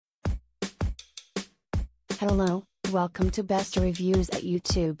Hello, welcome to Best Reviews at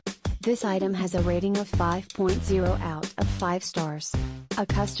YouTube. This item has a rating of 5.0 out of 5 stars. A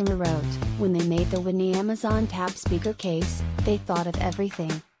customer wrote, when they made the Winhi Amazon Tab speaker case, they thought of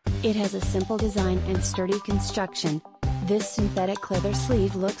everything. It has a simple design and sturdy construction. This synthetic leather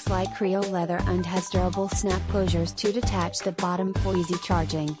sleeve looks like Creole leather and has durable snap closures to detach the bottom for easy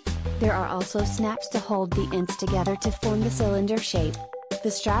charging. There are also snaps to hold the ends together to form the cylinder shape. The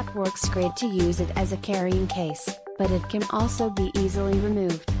strap works great to use it as a carrying case, but it can also be easily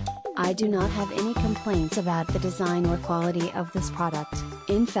removed. I do not have any complaints about the design or quality of this product.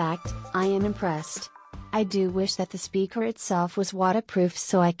 In fact, I am impressed. I do wish that the speaker itself was waterproof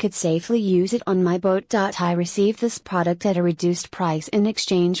so I could safely use it on my boat. I received this product at a reduced price in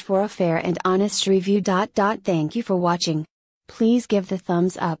exchange for a fair and honest review. Thank you for watching. Please give the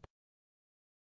thumbs up.